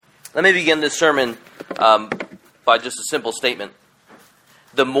Let me begin this sermon by just a simple statement.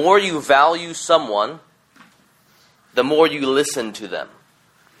 The more you value someone, the more you listen to them.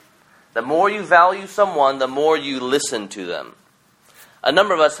 The more you value someone, the more you listen to them. A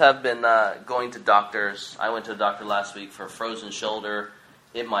number of us have been going to doctors. I went to a doctor last week for a frozen shoulder.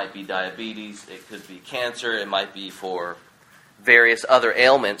 It might be diabetes. It could be cancer. It might be for various other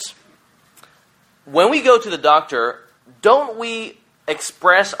ailments. When we go to the doctor, don't we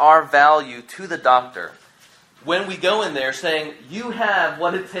express our value to the doctor when we go in there saying, you have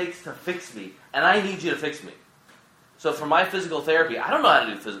what it takes to fix me, and I need you to fix me. So for my physical therapy, I don't know how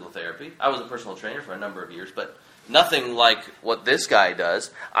to do physical therapy. I was a personal trainer for a number of years, but nothing like what this guy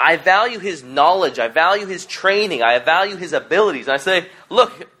does. I value his knowledge. I value his training. I value his abilities. And I say,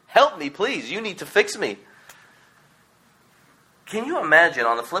 look, help me, please. You need to fix me. Can you imagine,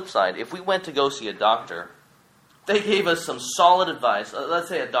 on the flip side, if we went to go see a doctor, they gave us some solid advice. Let's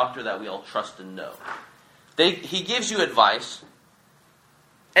say a doctor that we all trust and know. He gives you advice,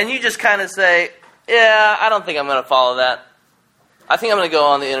 and you just kind of say, yeah, I don't think I'm going to follow that. I think I'm going to go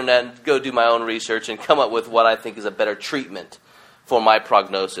on the internet and go do my own research and come up with what I think is a better treatment for my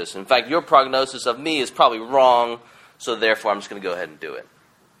prognosis. In fact, your prognosis of me is probably wrong, so therefore I'm just going to go ahead and do it.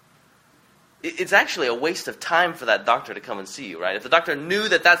 It's actually a waste of time for that doctor to come and see you, right? If the doctor knew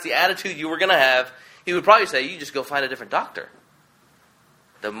that that's the attitude you were going to have, he would probably say, you just go find a different doctor.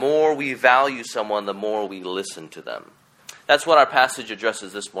 The more we value someone, the more we listen to them. That's what our passage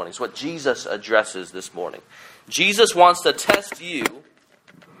addresses this morning. It's what Jesus addresses this morning. Jesus wants to test you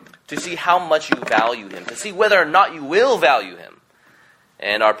to see how much you value him, to see whether or not you will value him.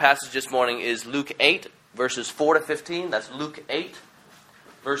 And our passage this morning is Luke 8, verses 4 to 15. That's Luke 8,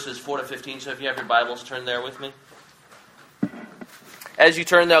 verses 4 to 15. So if you have your Bibles, turn there with me. As you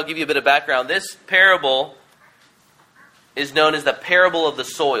turn there, I'll give you a bit of background. This parable is known as the parable of the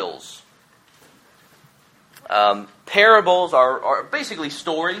soils. Parables are basically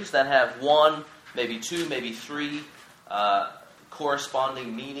stories that have one, maybe two, maybe three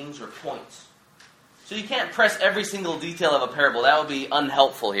corresponding meanings or points. So you can't press every single detail of a parable. That would be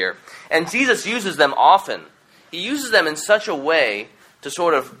unhelpful here. And Jesus uses them often. He uses them in such a way to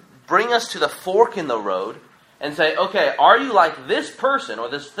sort of bring us to the fork in the road and say, okay, are you like this person or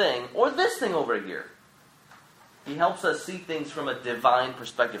this thing over here? He helps us see things from a divine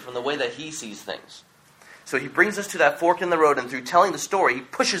perspective, from the way that he sees things. So he brings us to that fork in the road, and through telling the story, he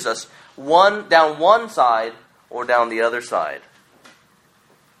pushes us down one side or down the other side.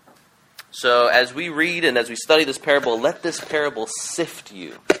 So as we read and as we study this parable, let this parable sift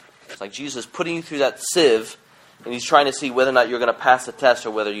you. It's like Jesus putting you through that sieve, and he's trying to see whether or not you're going to pass the test or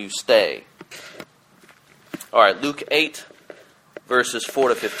whether you stay. All right, Luke 8, verses 4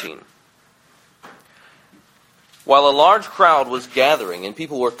 to 15. While a large crowd was gathering and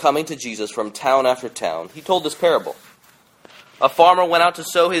people were coming to Jesus from town after town, he told this parable. A farmer went out to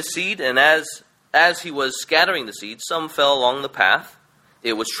sow his seed, and as he was scattering the seed, some fell along the path.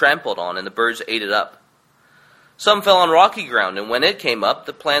 It was trampled on, and the birds ate it up. Some fell on rocky ground, and when it came up,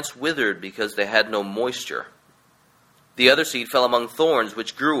 the plants withered because they had no moisture. The other seed fell among thorns,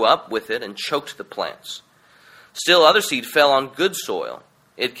 which grew up with it and choked the plants. Still other seed fell on good soil.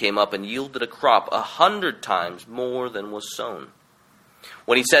 It came up and yielded a crop 100 times more than was sown.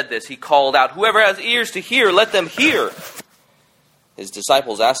 When he said this, he called out, "Whoever has ears to hear, let them hear." His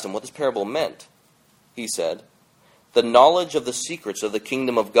disciples asked him what this parable meant. He said, "The knowledge of the secrets of the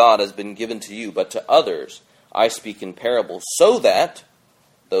kingdom of God has been given to you, but to others I speak in parables, so that,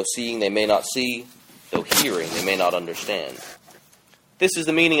 though seeing they may not see, though hearing they may not understand." This is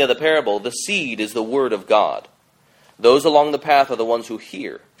the meaning of the parable. The seed is the word of God. Those along the path are the ones who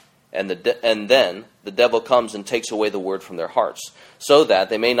hear, and then the devil comes and takes away the word from their hearts, so that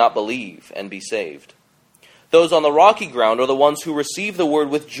they may not believe and be saved. Those on the rocky ground are the ones who receive the word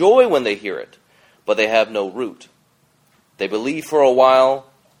with joy when they hear it, but they have no root. They believe for a while,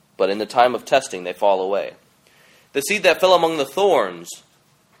 but in the time of testing they fall away. The seed that fell among the thorns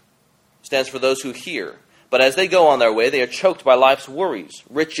stands for those who hear, but as they go on their way, they are choked by life's worries,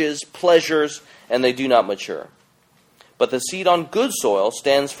 riches, pleasures, and they do not mature. But the seed on good soil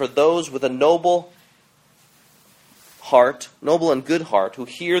stands for those with a noble and good heart, who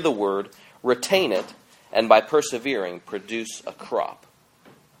hear the word, retain it, and by persevering produce a crop.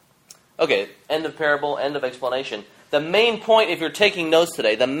 Okay, end of parable, end of explanation. The main point, if you're taking notes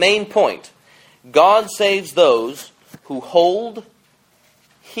today, the main point, God saves those who hold,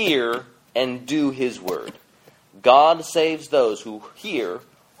 hear, and do his word. God saves those who hear,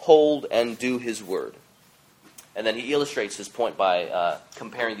 hold, and do his word. And then he illustrates his point by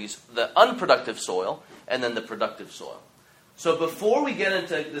comparing the unproductive soil and then the productive soil. So before we get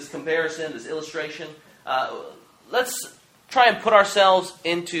into this comparison, this illustration, let's try and put ourselves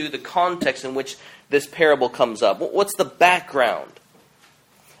into the context in which this parable comes up. What's the background?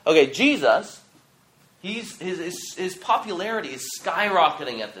 Okay, Jesus, his popularity is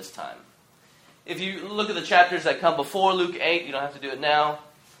skyrocketing at this time. If you look at the chapters that come before Luke 8, you don't have to do it now,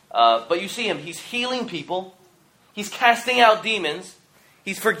 but you see him. He's healing people. He's casting out demons.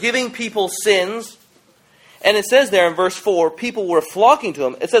 He's forgiving people's sins. And it says there in verse 4, people were flocking to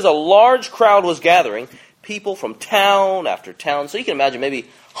him. It says a large crowd was gathering, people from town after town. So you can imagine maybe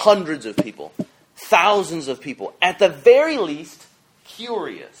hundreds of people, thousands of people. At the very least,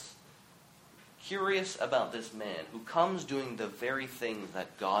 curious. Curious about this man who comes doing the very things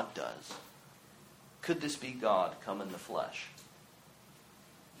that God does. Could this be God come in the flesh?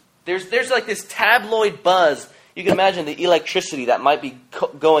 There's like this tabloid buzz. You can imagine the electricity that might be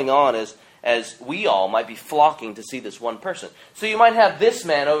going on as we all might be flocking to see this one person. So you might have this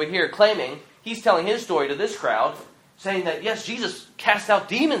man over here claiming, he's telling his story to this crowd, saying that, yes, Jesus cast out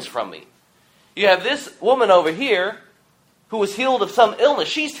demons from me. You have this woman over here who was healed of some illness.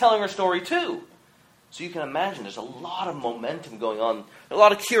 She's telling her story too. So you can imagine there's a lot of momentum going on, a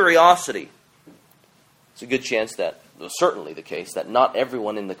lot of curiosity. It's a good chance that, well, certainly the case, that not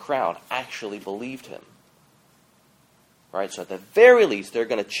everyone in the crowd actually believed him. Right, so at the very least, they're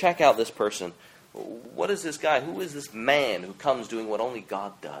going to check out this person. What is this guy? Who is this man who comes doing what only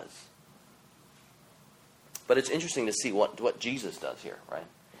God does? But it's interesting to see what Jesus does here, right?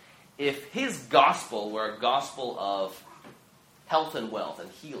 If his gospel were a gospel of health and wealth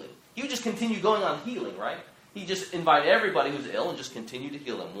and healing, he would just continue going on healing, right? He just invite everybody who's ill and just continue to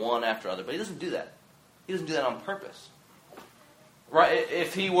heal them one after another. But he doesn't do that. He doesn't do that on purpose. Right,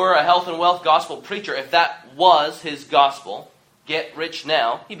 if he were a health and wealth gospel preacher, if that was his gospel, get rich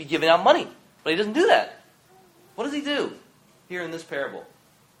now, he'd be giving out money. But he doesn't do that. What does he do here in this parable?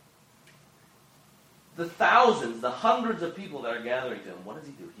 The thousands, the hundreds of people that are gathering to him, what does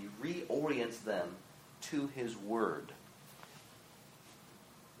he do? He reorients them to his word.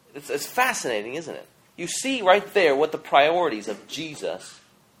 It's fascinating, isn't it? You see right there what the priorities of Jesus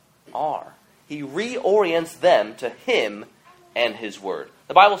are. He reorients them to him and his word.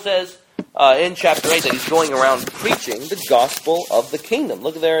 The Bible says in chapter 8 that he's going around preaching the gospel of the kingdom.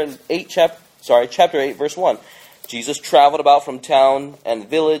 Look there in chapter 8, verse 1. Jesus traveled about from town and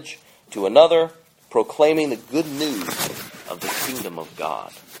village to another, proclaiming the good news of the kingdom of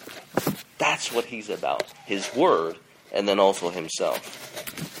God. That's what he's about. His word, and then also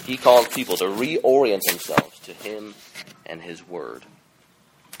himself. He calls people to reorient themselves to him and his word.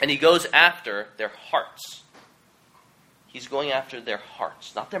 And he goes after their hearts. He's going after their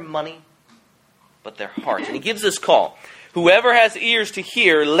hearts. Not their money, but their hearts. And he gives this call. Whoever has ears to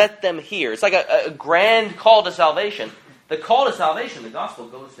hear, let them hear. It's like a grand call to salvation. The call to salvation, the gospel,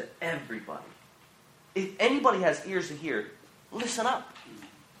 goes to everybody. If anybody has ears to hear, listen up.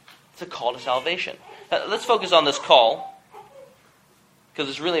 It's a call to salvation. Let's focus on this call, because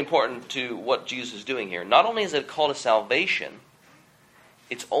it's really important to what Jesus is doing here. Not only is it a call to salvation,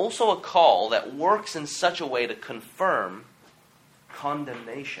 it's also a call that works in such a way to confirm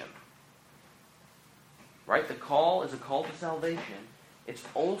condemnation. Right? The call is a call to salvation. It's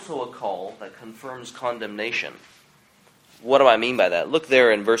also a call that confirms condemnation. What do I mean by that? Look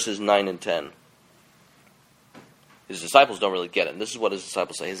there in verses 9 and 10. His disciples don't really get it. And this is what his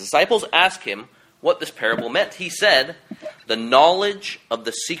disciples say. His disciples ask him what this parable meant. He said, "The knowledge of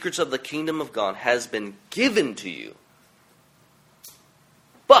the secrets of the kingdom of God has been given to you.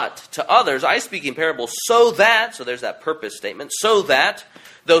 But to others I speak in parables so there's that purpose statement, so that,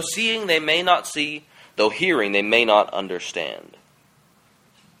 though seeing they may not see, though hearing they may not understand."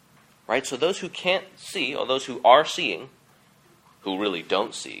 Right? So those who can't see, or those who are seeing, who really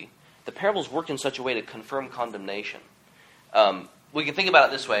don't see, the parables work in such a way to confirm condemnation. We can think about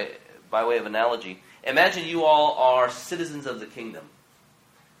it this way, by way of analogy. Imagine you all are citizens of the kingdom.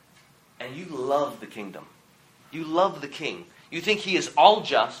 And you love the kingdom. You love the king. You think he is all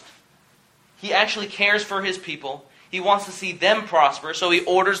just. He actually cares for his people. He wants to see them prosper, so he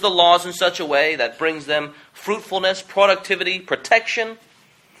orders the laws in such a way that brings them fruitfulness, productivity, protection.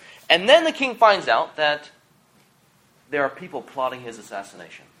 And then the king finds out that there are people plotting his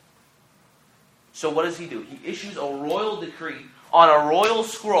assassination. So what does he do? He issues a royal decree on a royal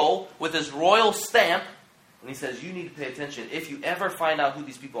scroll with his royal stamp, and he says, you need to pay attention. If you ever find out who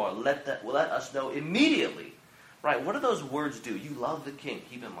these people are, let us know immediately. Right, what do those words do? You love the king,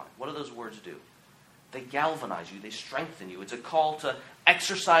 keep in mind. What do those words do? They galvanize you, they strengthen you. It's a call to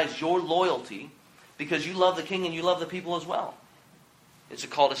exercise your loyalty because you love the king and you love the people as well. It's a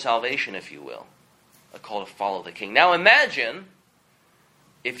call to salvation, if you will. a call to follow the king. Now imagine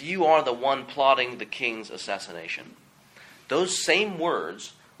if you are the one plotting the king's assassination. Those same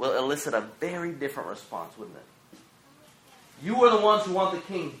words will elicit a very different response, wouldn't it? You are the ones who want the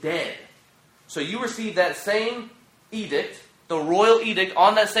king dead. So you receive that same edict, the royal edict,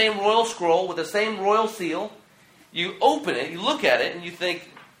 on that same royal scroll with the same royal seal. You open it, you look at it, and you think,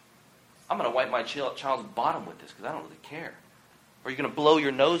 I'm going to wipe my child's bottom with this because I don't really care. Or you're going to blow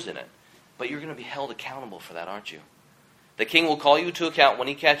your nose in it. But you're going to be held accountable for that, aren't you? The king will call you to account when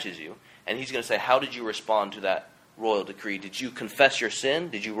he catches you, and he's going to say, how did you respond to that royal decree? Did you confess your sin?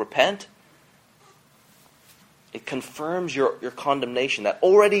 Did you repent? It confirms your condemnation that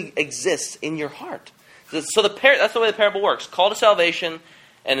already exists in your heart. So that's the way the parable works. Call to salvation,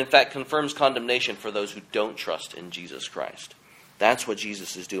 and in fact confirms condemnation for those who don't trust in Jesus Christ. That's what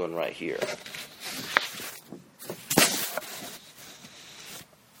Jesus is doing right here.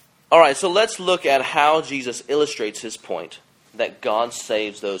 All right, so let's look at how Jesus illustrates his point that God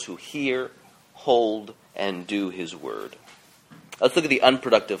saves those who hear, hold, and do his word. Let's look at the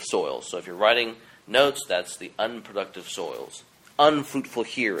unproductive soils. So if you're writing notes, that's the unproductive soils. Unfruitful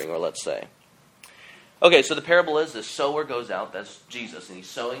hearing, or let's say. Okay, so the parable is the sower goes out, that's Jesus, and he's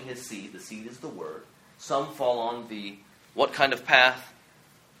sowing his seed. The seed is the word. Some fall on the, what kind of path?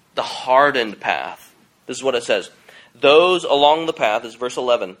 The hardened path. This is what it says. Those along the path, this is verse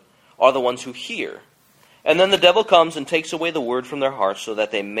 11, are the ones who hear. And then the devil comes and takes away the word from their hearts so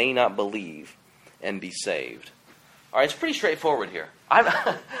that they may not believe and be saved. All right, it's pretty straightforward here.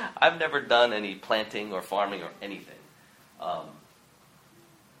 I've never done any planting or farming or anything.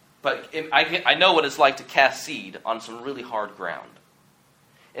 But I know what it's like to cast seed on some really hard ground.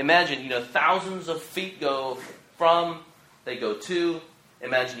 Imagine, thousands of feet they go to.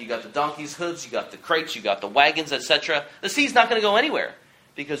 Imagine you got the donkey's hooves, you got the crates, you got the wagons, etc. The seed's not going to go anywhere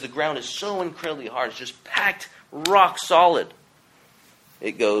because the ground is so incredibly hard. It's just packed rock solid.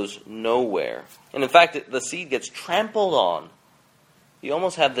 It goes nowhere. And in fact, the seed gets trampled on. You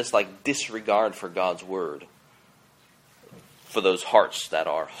almost have this disregard for God's word. For those hearts that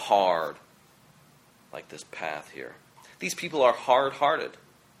are hard, like this path here. These people are hard-hearted.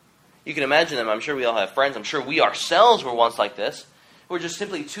 You can imagine them. I'm sure we all have friends. I'm sure we ourselves were once like this. We're just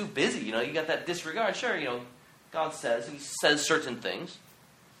simply too busy. You got that disregard. Sure, God says, he says certain things.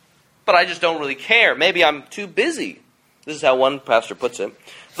 But I just don't really care. Maybe I'm too busy. This is how one pastor puts it.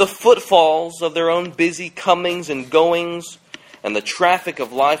 The footfalls of their own busy comings and goings and the traffic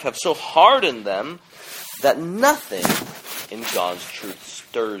of life have so hardened them that nothing in God's truth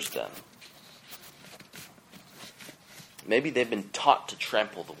stirs them. Maybe they've been taught to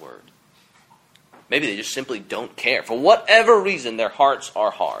trample the word. Maybe they just simply don't care. For whatever reason, their hearts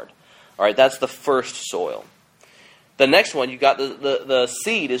are hard. All right, that's the first soil. The next one, you got the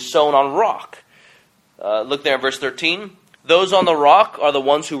seed is sown on rock. Look there in verse 13. Those on the rock are the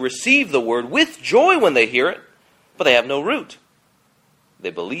ones who receive the word with joy when they hear it, but they have no root.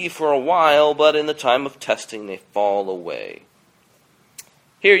 They believe for a while, but in the time of testing, they fall away.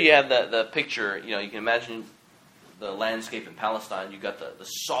 Here you have the picture. You can imagine the landscape in Palestine. You've got the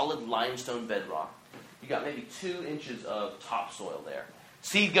solid limestone bedrock. You got maybe 2 inches of topsoil there.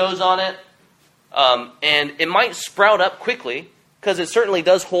 Seed goes on it, and it might sprout up quickly because it certainly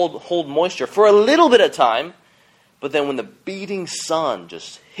does hold moisture for a little bit of time. But then when the beating sun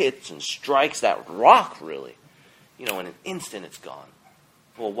just hits and strikes that rock, really, in an instant it's gone.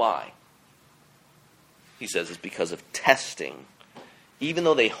 Well, why? He says it's because of testing. Even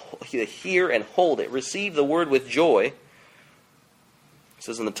though they hear and hold it, receive the word with joy, it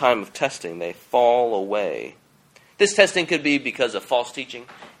says in the time of testing, they fall away. This testing could be because of false teaching.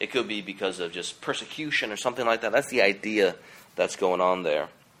 It could be because of just persecution or something like that. That's the idea that's going on there.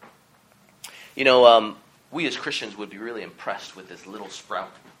 We as Christians would be really impressed with this little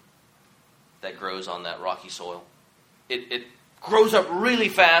sprout that grows on that rocky soil. It grows up really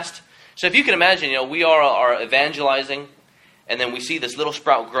fast. So if you can imagine, we are evangelizing, and then we see this little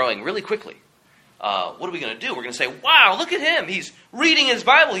sprout growing really quickly. What are we going to do? We're going to say, wow, look at him. He's reading his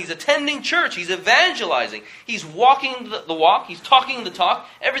Bible. He's attending church. He's evangelizing. He's walking the walk. He's talking the talk.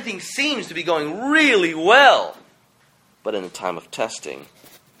 Everything seems to be going really well. But in the time of testing,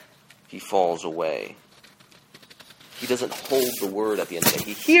 he falls away. He doesn't hold the word at the end of the day.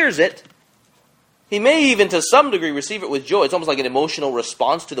 He hears it. He may even, to some degree, receive it with joy. It's almost like an emotional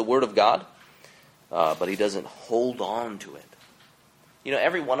response to the word of God. But he doesn't hold on to it.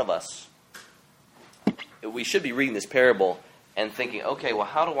 Every one of us, we should be reading this parable and thinking, okay, well,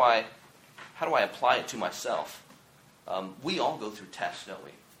 how do I apply it to myself? We all go through tests, don't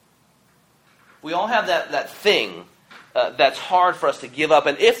we? We all have that thing that's hard for us to give up.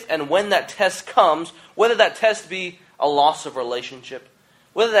 And if and when that test comes, whether that test be a loss of relationship,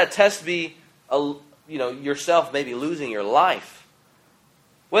 whether that test be yourself maybe losing your life,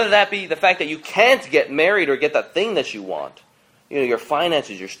 whether that be the fact that you can't get married or get that thing that you want, your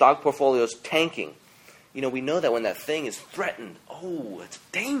finances, your stock portfolio is tanking. We know that when that thing is threatened, it's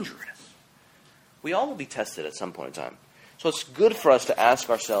dangerous. We all will be tested at some point in time. So it's good for us to ask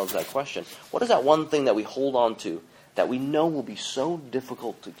ourselves that question. What is that one thing that we hold on to that we know will be so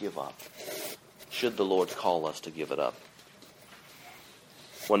difficult to give up? Should the Lord call us to give it up?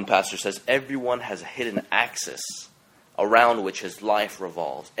 One pastor says, everyone has a hidden axis around which his life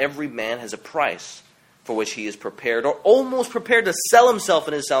revolves. Every man has a price for which he is prepared or almost prepared to sell himself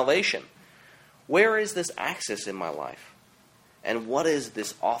in his salvation. Where is this axis in my life? And what is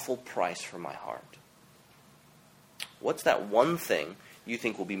this awful price for my heart? What's that one thing you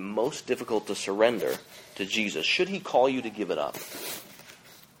think will be most difficult to surrender to Jesus? Should he call you to give it up?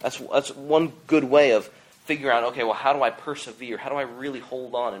 That's one good way of figuring out, how do I persevere? How do I really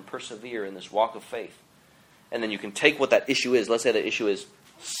hold on and persevere in this walk of faith? And then you can take what that issue is. Let's say the issue is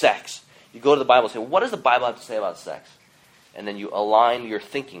sex. You go to the Bible and say, what does the Bible have to say about sex? And then you align your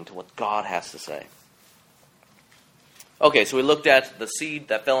thinking to what God has to say. Okay, so we looked at the seed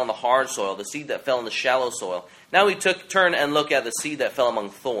that fell on the hard soil, the seed that fell in the shallow soil. Now we turn and look at the seed that fell among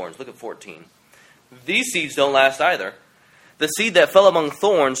thorns. Look at 14. These seeds don't last either. The seed that fell among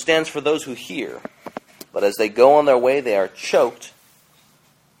thorns stands for those who hear. But as they go on their way, they are choked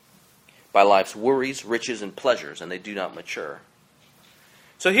by life's worries, riches, and pleasures, and they do not mature.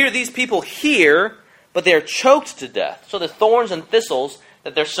 So here these people hear, but they are choked to death. So the thorns and thistles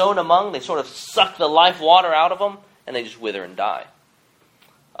that they're sown among, they sort of suck the life water out of them, and they just wither and die.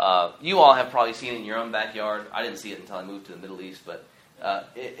 You all have probably seen it in your own backyard. I didn't see it until I moved to the Middle East, but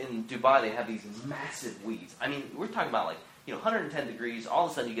in Dubai they have these massive weeds. I mean, we're talking about 110 degrees, all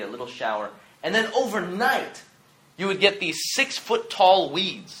of a sudden you get a little shower, and then overnight you would get these 6-foot-tall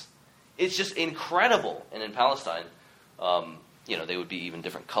weeds. It's just incredible. And in Palestine, they would be even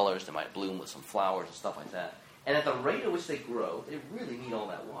different colors. They might bloom with some flowers and stuff like that. And at the rate at which they grow, they really need all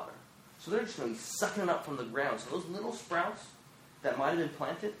that water. So they're just going to be sucking it up from the ground. So those little sprouts that might have been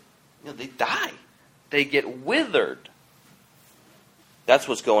planted, they die. They get withered. That's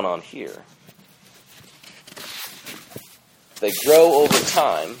what's going on here. They grow over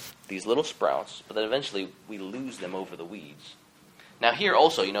time, these little sprouts, but then eventually we lose them over the weeds. Now here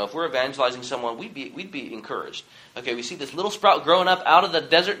also, if we're evangelizing someone, we'd be encouraged. Okay, we see this little sprout growing up out of the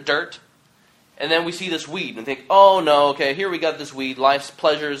desert dirt, and then we see this weed and think, oh no, okay, here we got this weed, life's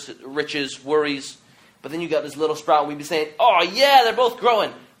pleasures, riches, worries. But then you got this little sprout, we'd be saying, oh yeah, they're both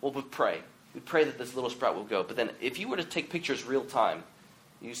growing. Well, we'd pray. We'd pray that this little sprout will go. But then if you were to take pictures real time,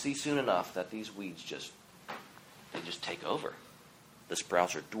 you see soon enough that these weeds just take over. The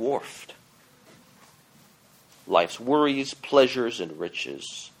sprouts are dwarfed. Life's worries, pleasures, and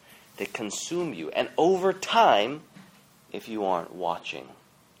riches, they consume you. And over time, if you aren't watching,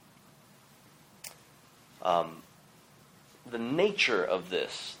 the nature of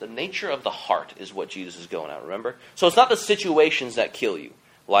this, the nature of the heart is what Jesus is going at, remember? So it's not the situations that kill you.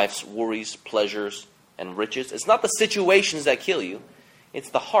 Life's worries, pleasures, and riches. It's not the situations that kill you. It's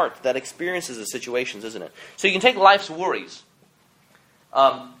the heart that experiences the situations, isn't it? So you can take life's worries.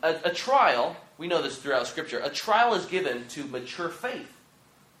 A trial, we know this throughout Scripture, a trial is given to mature faith,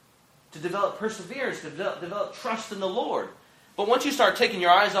 to develop perseverance, to develop trust in the Lord. But once you start taking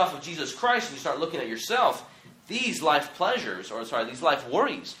your eyes off of Jesus Christ and you start looking at yourself, these life pleasures, these life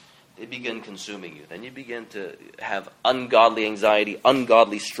worries, they begin consuming you. Then you begin to have ungodly anxiety,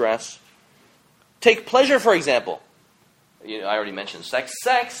 ungodly stress. Take pleasure, for example. I already mentioned sex.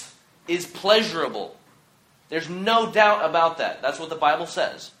 Sex is pleasurable. There's no doubt about that. That's what the Bible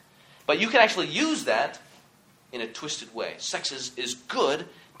says. But you can actually use that in a twisted way. Sex is good,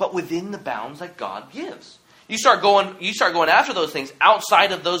 but within the bounds that God gives. You start going after those things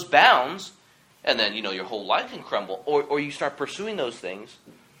outside of those bounds, and then your whole life can crumble. Or you start pursuing those things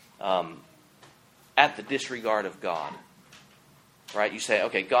at the disregard of God. Right? You say,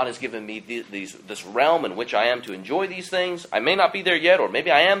 okay, God has given me this realm in which I am to enjoy these things. I may not be there yet, or maybe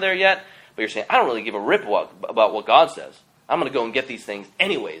I am there yet. But you're saying, I don't really give a rip about what God says. I'm going to go and get these things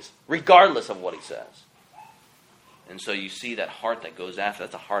anyways, regardless of what He says. And so you see that heart that goes after,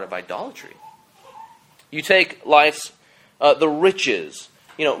 that's a heart of idolatry. You take life's, the riches.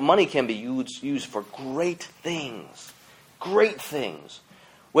 Money can be used for great things. Great things.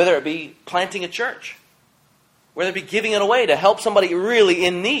 Whether it be planting a church. Whether it be giving it away to help somebody really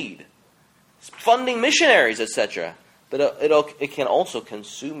in need. Funding missionaries, etc. But it can also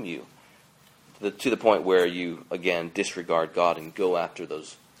consume you. to the point where you, again, disregard God and go after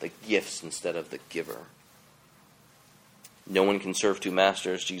the gifts instead of the giver. No one can serve two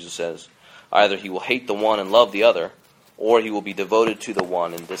masters, Jesus says. Either he will hate the one and love the other, or he will be devoted to the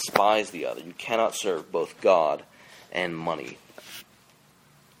one and despise the other. You cannot serve both God and money.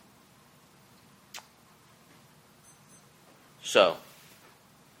 So,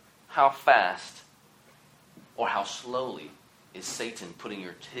 how fast or how slowly is Satan putting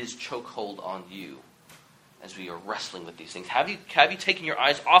his chokehold on you as we are wrestling with these things? Have you taken your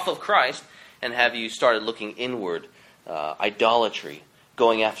eyes off of Christ, and have you started looking inward, idolatry,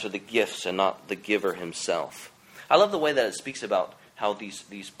 going after the gifts and not the giver himself? I love the way that it speaks about how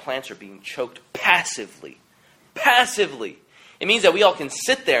these plants are being choked passively. Passively. It means that we all can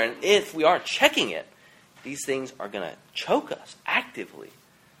sit there, and if we aren't checking it, these things are going to choke us actively.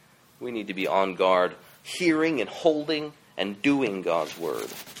 We need to be on guard, hearing and holding and doing God's word.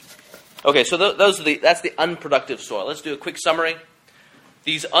 Okay, so that's the unproductive soil. Let's do a quick summary.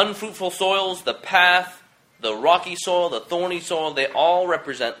 These unfruitful soils, the path, the rocky soil, the thorny soil, they all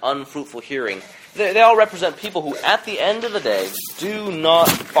represent unfruitful hearing. They all represent people who, at the end of the day, do not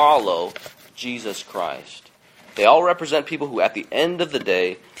follow Jesus Christ. They all represent people who, at the end of the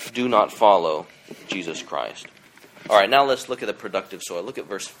day, do not follow Jesus Christ. All right, now let's look at the productive soil. Look at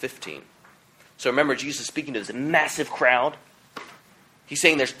verse 15. So remember, Jesus is speaking to this massive crowd. He's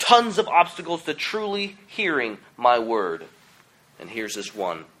saying there's tons of obstacles to truly hearing my word. And here's this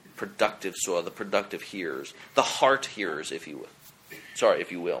one, productive soil, the productive hearers, the heart hearers, if you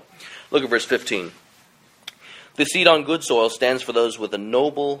will. Look at verse 15. The seed on good soil stands for those who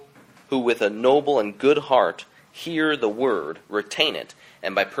with a noble and good heart hear the word, retain it,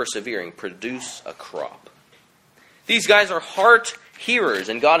 and by persevering produce a crop. These guys are heart hearers,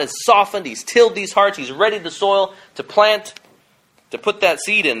 and God has softened, He's tilled these hearts, He's readied the soil to plant, to put that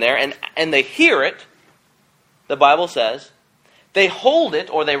seed in there, and they hear it, the Bible says. They hold it,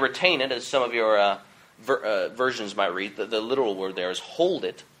 or they retain it, as some of your versions might read. The literal word there is hold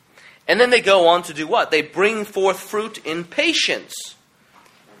it. And then they go on to do what? They bring forth fruit in patience.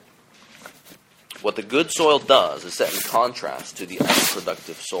 What the good soil does is set in contrast to the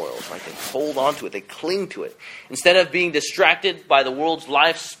unproductive soils. Right? They hold on to it. They cling to it. Instead of being distracted by the world's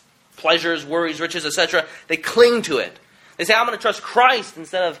life's pleasures, worries, riches, etc., they cling to it. They say, I'm going to trust Christ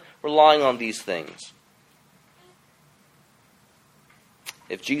instead of relying on these things.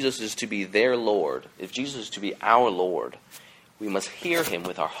 If Jesus is to be their Lord, if Jesus is to be our Lord, we must hear Him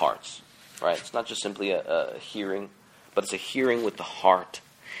with our hearts. Right? It's not just simply a hearing, but it's a hearing with the heart.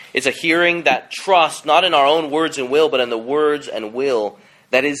 It's a hearing that trusts not in our own words and will, but in the words and will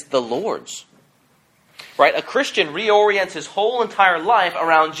that is the Lord's. Right? A Christian reorients his whole entire life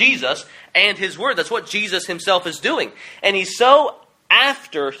around Jesus and His Word. That's what Jesus Himself is doing. And He's so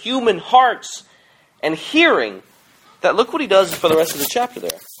after human hearts and hearing that look what He does for the rest of the chapter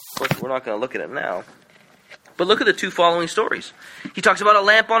there. Of course, we're not going to look at it now. But look at the two following stories. He talks about a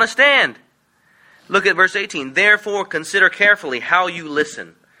lamp on a stand. Look at verse 18. Therefore, consider carefully how you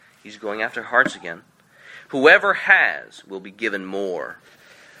listen. He's going after hearts again. Whoever has will be given more.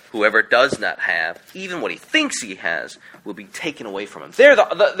 Whoever does not have, even what he thinks he has, will be taken away from him.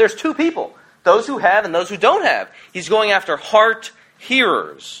 There's two people. Those who have and those who don't have. He's going after heart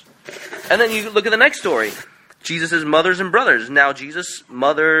hearers. And then you look at the next story. Jesus' mothers and brothers. Now Jesus'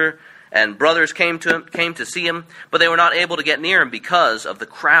 mother and brothers came to see Him, but they were not able to get near Him because of the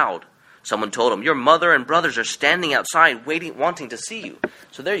crowd. Someone told him, your mother and brothers are standing outside waiting, wanting to see you.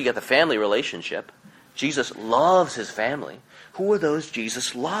 So there you get the family relationship. Jesus loves His family. Who are those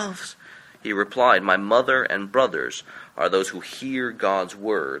Jesus loves? He replied, my mother and brothers are those who hear God's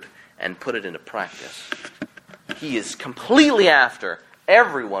word and put it into practice. He is completely after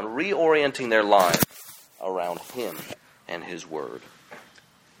everyone reorienting their lives around Him and His word.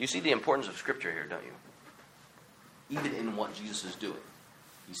 You see the importance of Scripture here, don't you? Even in what Jesus is doing.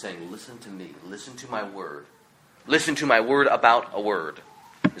 He's saying, listen to me, listen to my word. Listen to my word about a word,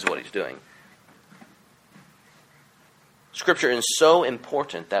 is what He's doing. Scripture is so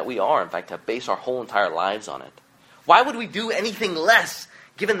important that we are, in fact, to base our whole entire lives on it. Why would we do anything less,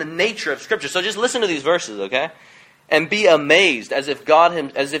 given the nature of Scripture? So just listen to these verses, okay? And be amazed, as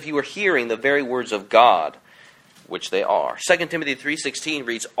if you were hearing the very words of God, which they are. 2 Timothy 3:16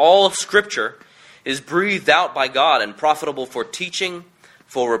 reads, all Scripture is breathed out by God and profitable for teaching,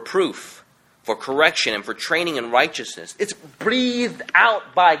 for reproof, for correction, and for training in righteousness. It's breathed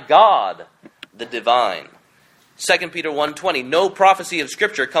out by God, the divine. 2 Peter 1:20, no prophecy of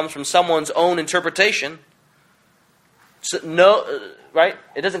Scripture comes from someone's own interpretation. Right?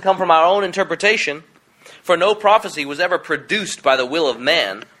 It doesn't come from our own interpretation. For no prophecy was ever produced by the will of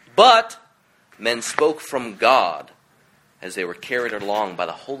man, but men spoke from God as they were carried along by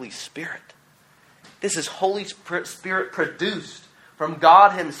the Holy Spirit. This is Holy Spirit produced from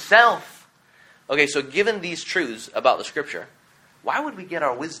God himself. Okay, so given these truths about the Scripture, why would we get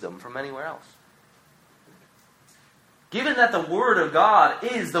our wisdom from anywhere else? Given that the Word of God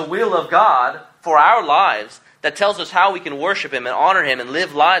is the will of God for our lives, that tells us how we can worship Him and honor Him and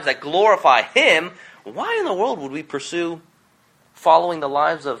live lives that glorify Him, why in the world would we pursue following the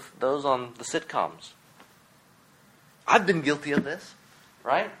lives of those on the sitcoms? I've been guilty of this,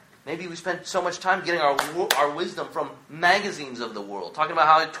 right? Maybe we spend so much time getting our wisdom from magazines of the world, talking about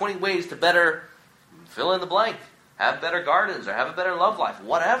how 20 ways to better fill in the blank, have better gardens, or have a better love life,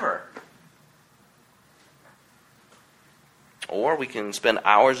 whatever. Or we can spend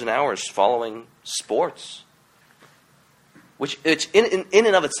hours and hours following sports, which in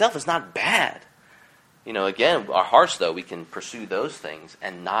and of itself is not bad. You know, again, our hearts, though, we can pursue those things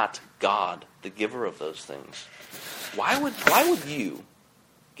and not God, the giver of those things. Why would you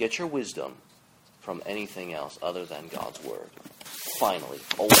get your wisdom from anything else other than God's Word? Finally,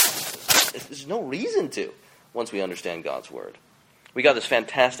 always. There's no reason to once we understand God's Word. We got this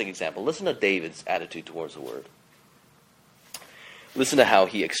fantastic example. Listen to David's attitude towards the Word. Listen to how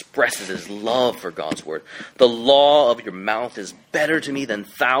he expresses his love for God's Word. The law of your mouth is better to me than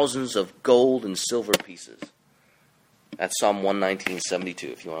thousands of gold and silver pieces. That's Psalm 119:72,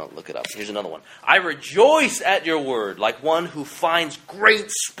 if you want to look it up. Here's another one. I rejoice at your word like one who finds great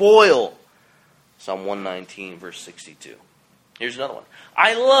spoil. Psalm 119, verse 62. Here's another one.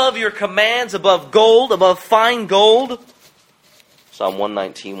 I love your commands above gold, above fine gold. Psalm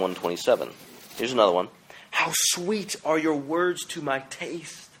 119, 127. Here's another one. How sweet are your words to my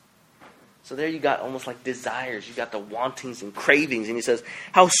taste. So there you got almost like desires. You got the wantings and cravings. And he says,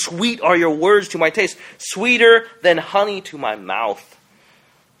 how sweet are your words to my taste. Sweeter than honey to my mouth.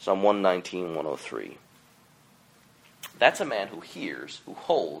 Psalm 119, 103. That's a man who hears, who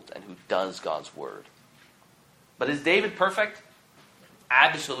holds, and who does God's word. But is David perfect?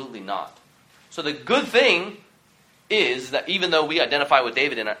 Absolutely not. So the good thing is that even though we identify with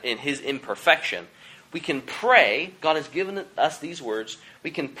David in his imperfection, we can pray. God has given us these words.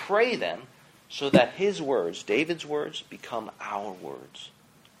 We can pray them so that his words, David's words, become our words.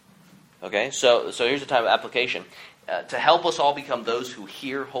 Okay, so here's the time of application. To help us all become those who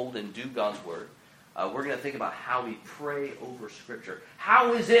hear, hold, and do God's word, we're going to think about how we pray over Scripture.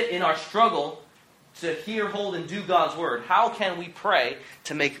 How is it in our struggle to hear, hold, and do God's word? How can we pray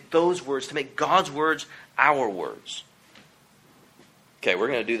to make those words, to make God's words our words? Okay, we're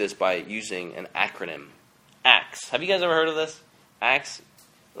going to do this by using an acronym. ACTS. Have you guys ever heard of this? ACTS?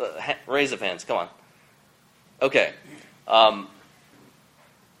 Raise of hands. Come on. Okay.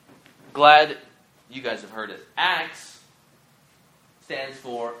 Glad you guys have heard it. ACTS stands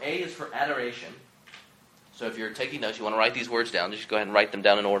for, A is for adoration. So if you're taking notes, you want to write these words down, just go ahead and write them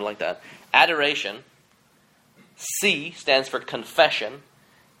down in order like that. Adoration. C stands for confession.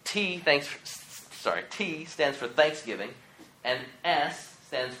 T stands for thanksgiving. And S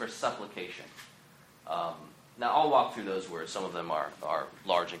stands for supplication. Now I'll walk through those words. Some of them are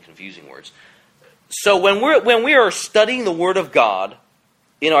large and confusing words. So when we are studying the Word of God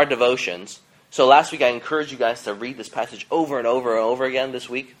in our devotions, so last week I encouraged you guys to read this passage over and over and over again this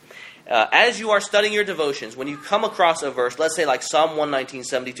week. As you are studying your devotions, when you come across a verse, let's say like Psalm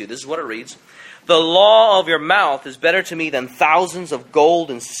 119:72, this is what it reads. The law of your mouth is better to me than thousands of gold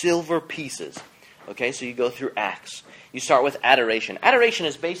and silver pieces. Okay, so you go through Acts. You start with adoration. Adoration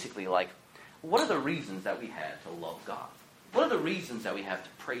is basically like, what are the reasons that we have to love God? What are the reasons that we have to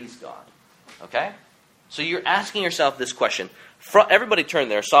praise God? Okay? So you're asking yourself this question. Everybody turn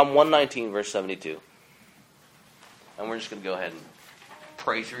there, Psalm 119, verse 72. And we're just going to go ahead and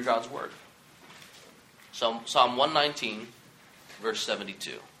pray through God's Word. So Psalm 119, verse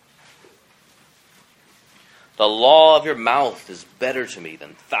 72. The law of your mouth is better to me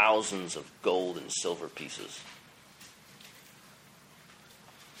than thousands of gold and silver pieces.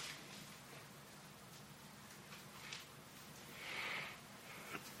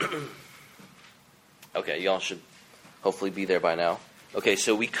 Okay, y'all should hopefully be there by now. Okay,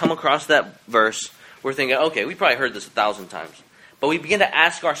 so we come across that verse. We're thinking, okay, we probably heard this 1,000 times. But we begin to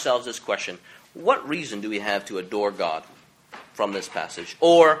ask ourselves this question. What reason do we have to adore God from this passage?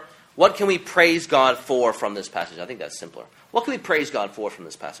 Or what can we praise God for from this passage? I think that's simpler. What can we praise God for from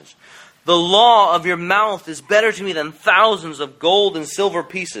this passage? The law of your mouth is better to me than thousands of gold and silver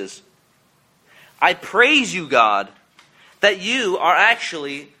pieces. I praise you, God, that you are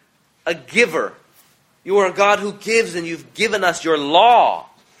actually a giver. You are a God who gives, and you've given us your law.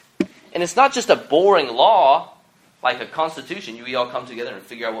 And it's not just a boring law. like a constitution, we all come together and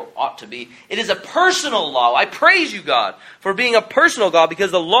figure out what ought to be. It is a personal law. I praise you, God, for being a personal God,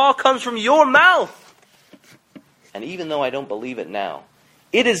 because the law comes from your mouth. And even though I don't believe it now,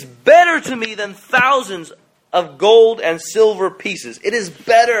 it is better to me than thousands of gold and silver pieces. It is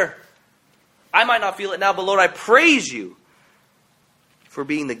better. I might not feel it now, but Lord, I praise you for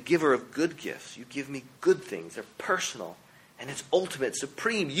being the giver of good gifts. You give me good things. They're personal. And it's ultimate,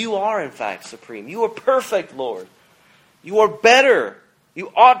 supreme. You are, in fact, supreme. You are perfect, Lord. You are better.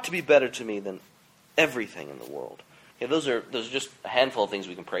 You ought to be better to me than everything in the world. Okay, those are just a handful of things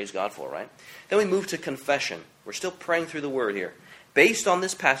we can praise God for, right? Then we move to confession. We're still praying through the Word here. Based on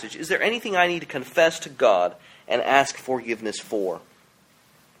this passage, is there anything I need to confess to God and ask forgiveness for?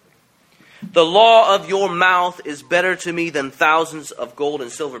 The law of your mouth is better to me than thousands of gold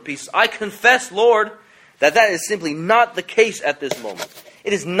and silver pieces. I confess, Lord, that is simply not the case at this moment.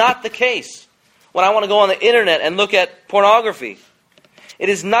 It is not the case when I want to go on the internet and look at pornography. It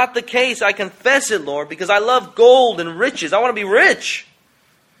is not the case. I confess it, Lord, because I love gold and riches. I want to be rich.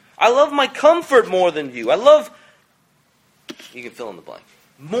 I love my comfort more than you. I love, you can fill in the blank,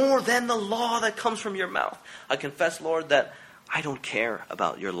 more than the law that comes from your mouth. I confess, Lord, that I don't care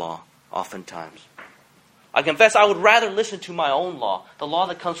about your law oftentimes. I confess I would rather listen to my own law, the law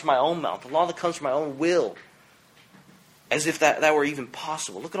that comes from my own mouth, the law that comes from my own will, as if that were even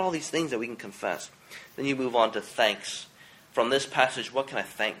possible. Look at all these things that we can confess. Then you move on to thanks. From this passage, what can I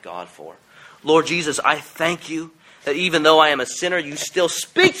thank God for? Lord Jesus, I thank you that even though I am a sinner, you still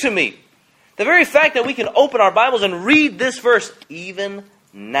speak to me. The very fact that we can open our Bibles and read this verse, even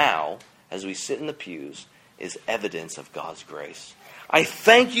now, as we sit in the pews, is evidence of God's grace. I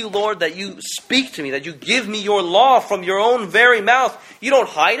thank you, Lord, that you speak to me, that you give me your law from your own very mouth. You don't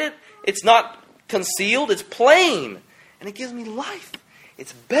hide it. It's not concealed. It's plain. And it gives me life.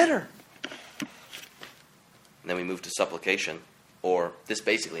 It's better. And then we move to supplication. Or this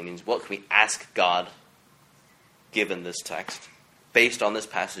basically means, what can we ask God given this text? Based on this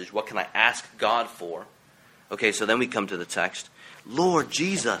passage, what can I ask God for? Okay, so then we come to the text. Lord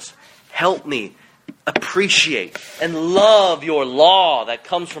Jesus, help me appreciate and love your law that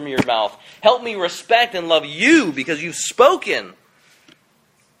comes from your mouth. Help me respect and love you because you've spoken.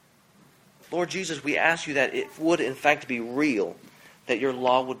 Lord Jesus, we ask you that it would in fact be real, that your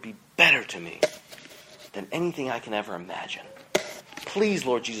law would be better to me than anything I can ever imagine. Please,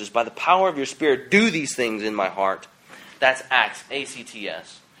 Lord Jesus, by the power of your Spirit, do these things in my heart. That's Acts,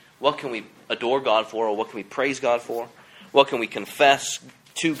 A-C-T-S. What can we adore God for, or what can we praise God for? What can we confess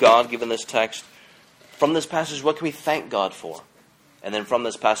to God given this text? From this passage, what can we thank God for? And then from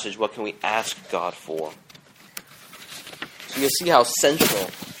this passage, what can we ask God for? So you'll see how central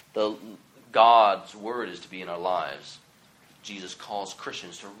God's Word is to be in our lives. Jesus calls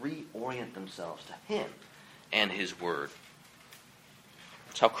Christians to reorient themselves to Him and His Word.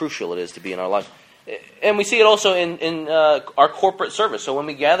 That's how crucial it is to be in our lives. And we see it also in our corporate service. So when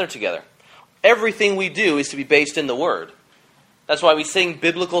we gather together, everything we do is to be based in the Word. That's why we sing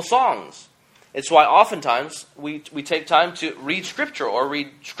biblical songs. It's why oftentimes we take time to read Scripture or read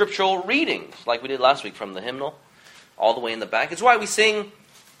scriptural readings, like we did last week from the hymnal, all the way in the back. It's why we sing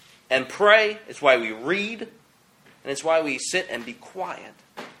and pray. It's why we read. And it's why we sit and be quiet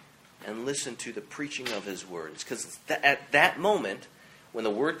and listen to the preaching of His Word. It's because at that moment, when the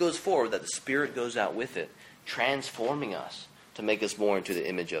Word goes forward, that the Spirit goes out with it, transforming us to make us more into the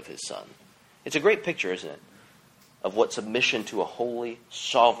image of His Son. It's a great picture, isn't it, of what submission to a holy,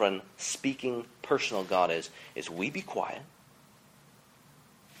 sovereign, speaking, personal God is we be quiet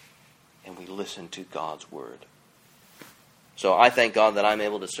and we listen to God's Word. So I thank God that I'm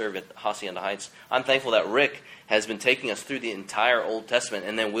able to serve at Hacienda Heights. I'm thankful that Rick has been taking us through the entire Old Testament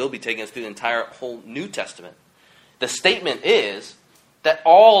and then will be taking us through the entire whole New Testament. The statement is that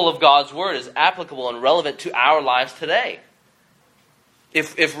all of God's Word is applicable and relevant to our lives today.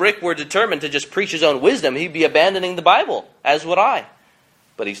 If Rick were determined to just preach his own wisdom, he'd be abandoning the Bible, as would I.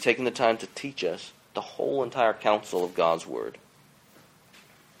 But he's taken the time to teach us the whole entire counsel of God's Word.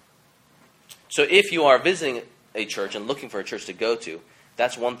 So if you are visiting a church and looking for a church to go to,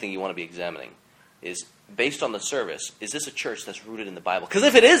 that's one thing you want to be examining. Is based on the service, is this a church that's rooted in the Bible? Because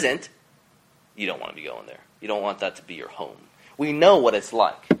if it isn't, you don't want to be going there. You don't want that to be your home. We know what it's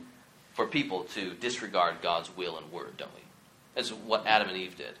like for people to disregard God's will and word, don't we? That's what Adam and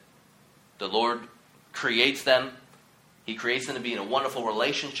Eve did. The Lord creates them. He creates them to be in a wonderful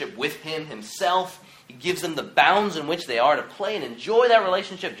relationship with Him Himself. He gives them the bounds in which they are to play and enjoy that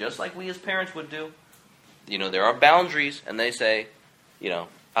relationship, just like we as parents would do. You know, there are boundaries, and they say,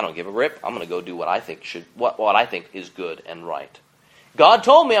 I don't give a rip. I'm going to go do what I think what I think is good and right. God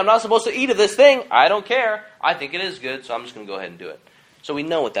told me I'm not supposed to eat of this thing. I don't care. I think it is good, so I'm just going to go ahead and do it. So we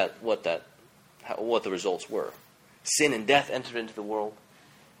know what the results were. Sin and death entered into the world.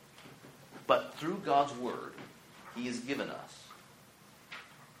 But through God's word, he has given us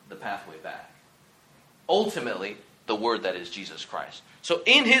the pathway back. Ultimately, the word that is Jesus Christ. So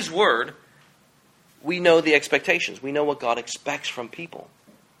in his word, we know the expectations. We know what God expects from people.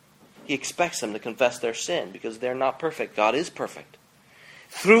 He expects them to confess their sin because they're not perfect. God is perfect.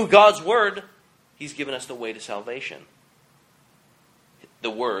 Through God's word, he's given us the way to salvation. The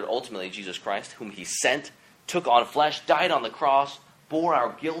word, ultimately Jesus Christ, whom he sent, took on flesh, died on the cross, bore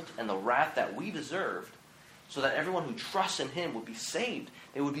our guilt and the wrath that we deserved, so that everyone who trusts in him would be saved.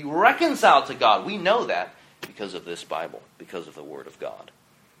 They would be reconciled to God. We know that because of this Bible, because of the word of God.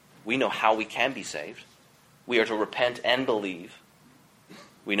 We know how we can be saved. We are to repent and believe.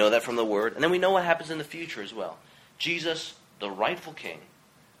 We know that from the word. And then we know what happens in the future as well. Jesus, the rightful king,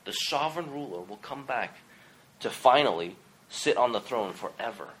 the sovereign ruler, will come back to finally sit on the throne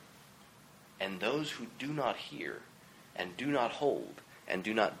forever. And those who do not hear and do not hold and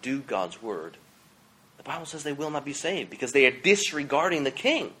do not do God's word, the Bible says they will not be saved because they are disregarding the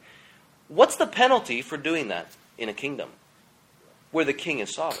king. What's the penalty for doing that in a kingdom where the king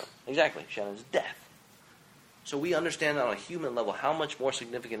is sovereign? Exactly, Shannon's death. So we understand that on a human level. How much more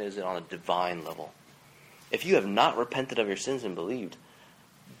significant is it on a divine level? If you have not repented of your sins and believed,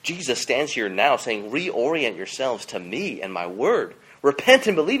 Jesus stands here now saying, reorient yourselves to me and my word. Repent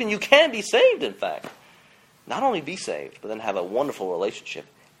and believe, and you can be saved, in fact. Not only be saved, but then have a wonderful relationship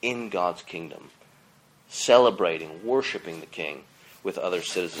in God's kingdom. Celebrating, worshiping the king with other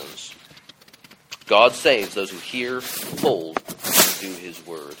citizens. God saves those who hear, hold, and do his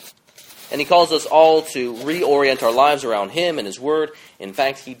word. And he calls us all to reorient our lives around him and his word. In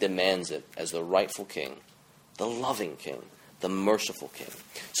fact, he demands it as the rightful king, the loving king, the merciful king.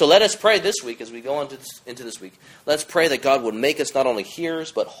 So let us pray this week as we go into this week. Let's pray that God would make us not only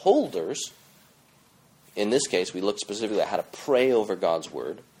hearers, but holders. In this case, we look specifically at how to pray over God's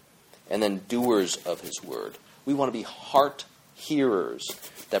word, and then doers of his word. We want to be heart hearers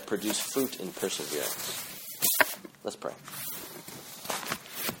that produce fruit in perseverance. Let's pray.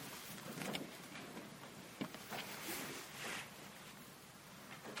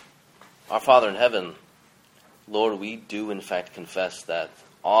 Our Father in heaven, Lord, we do in fact confess that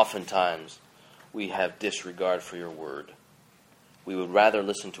oftentimes we have disregard for your word. We would rather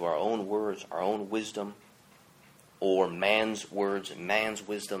listen to our own words, our own wisdom, or man's words and man's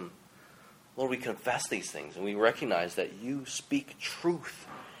wisdom. Lord, we confess these things and we recognize that you speak truth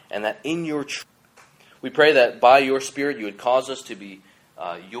and that in your truth, we pray that by your Spirit you would cause us to be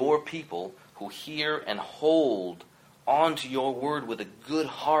your people who hear and hold on to your word with a good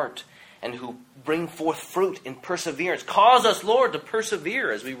heart and who bring forth fruit in perseverance. Cause us, Lord, to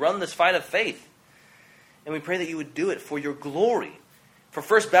persevere as we run this fight of faith. And we pray that you would do it for your glory. For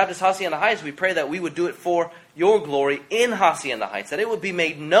First Baptist Hacienda Heights, we pray that we would do it for your glory in Hacienda Heights, that it would be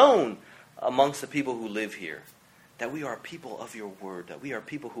made known amongst the people who live here, that we are people of your word, that we are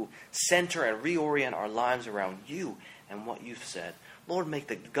people who center and reorient our lives around you and what you've said. Lord, make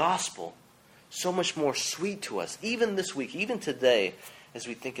the gospel so much more sweet to us, even this week, even today, as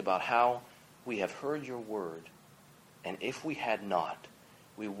we think about how we have heard your word, and if we had not,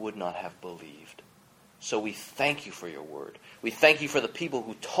 we would not have believed. So we thank you for your word. We thank you for the people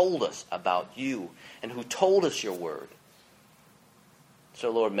who told us about you and who told us your word.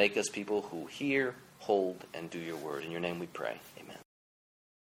 So, Lord, make us people who hear, hold, and do your word. In your name we pray. Amen.